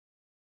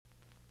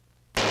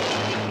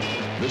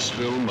This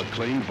film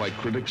acclaimed by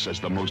critics as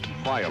the most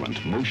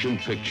violent motion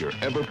picture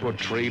ever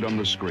portrayed on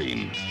the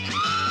screen.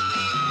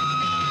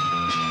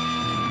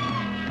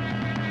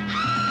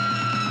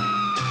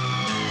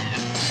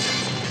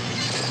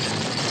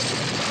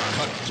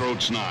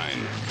 Cutthroats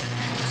 9.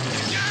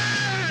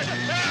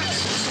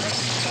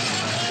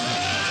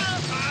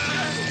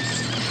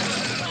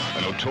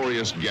 A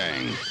notorious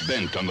gang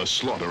bent on the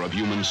slaughter of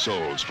human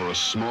souls for a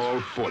small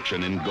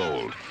fortune in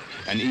gold.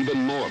 And even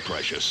more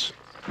precious,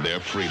 their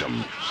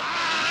freedom.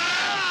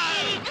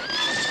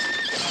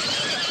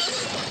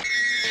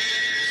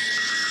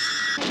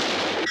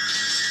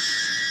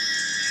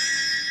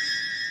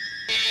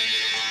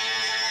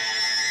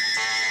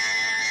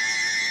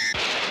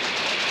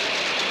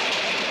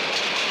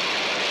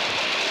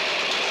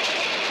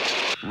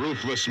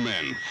 Ruthless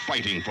men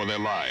fighting for their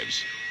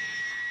lives.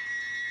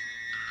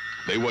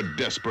 They were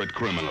desperate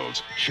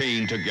criminals,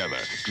 chained together,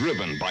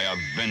 driven by a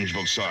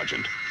vengeful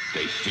sergeant.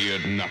 They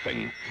feared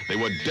nothing. They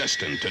were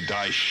destined to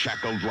die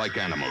shackled like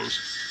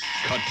animals.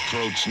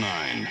 Cutthroats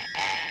 9.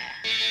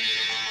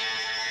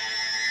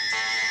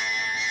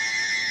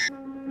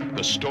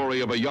 The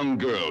story of a young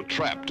girl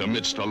trapped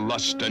amidst the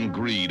lust and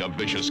greed of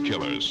vicious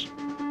killers.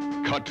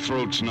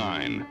 Cutthroats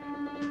 9.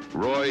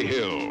 Roy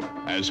Hill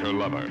as her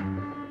lover.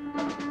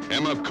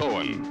 Emma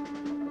Cohen.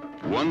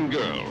 One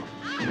girl,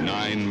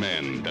 9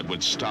 men that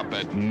would stop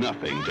at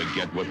nothing to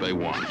get what they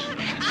want.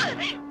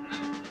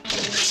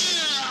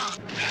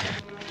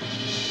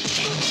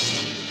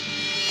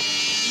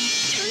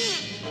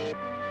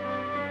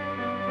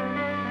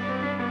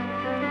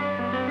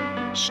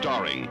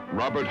 Starring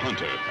Robert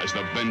Hundar as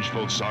the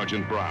vengeful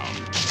Sergeant Brown.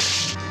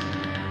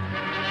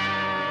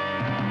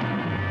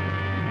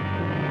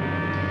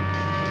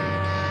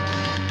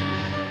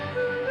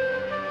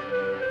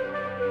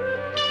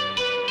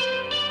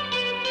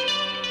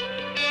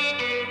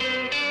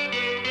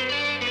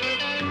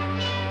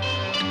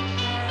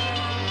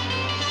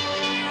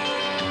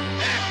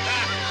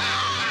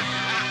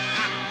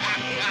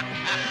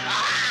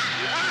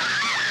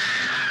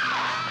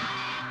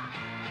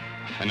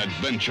 An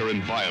adventure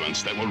in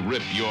violence that will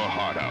rip your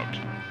heart out.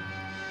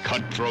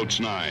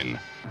 Cutthroats 9.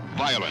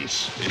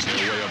 Violence is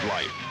their way of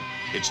life.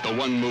 It's the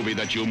one movie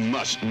that you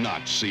must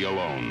not see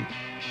alone.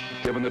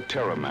 Given the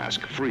terror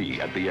mask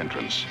free at the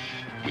entrance.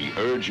 We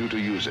urge you to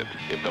use it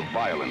if the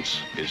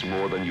violence is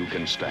more than you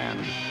can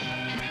stand.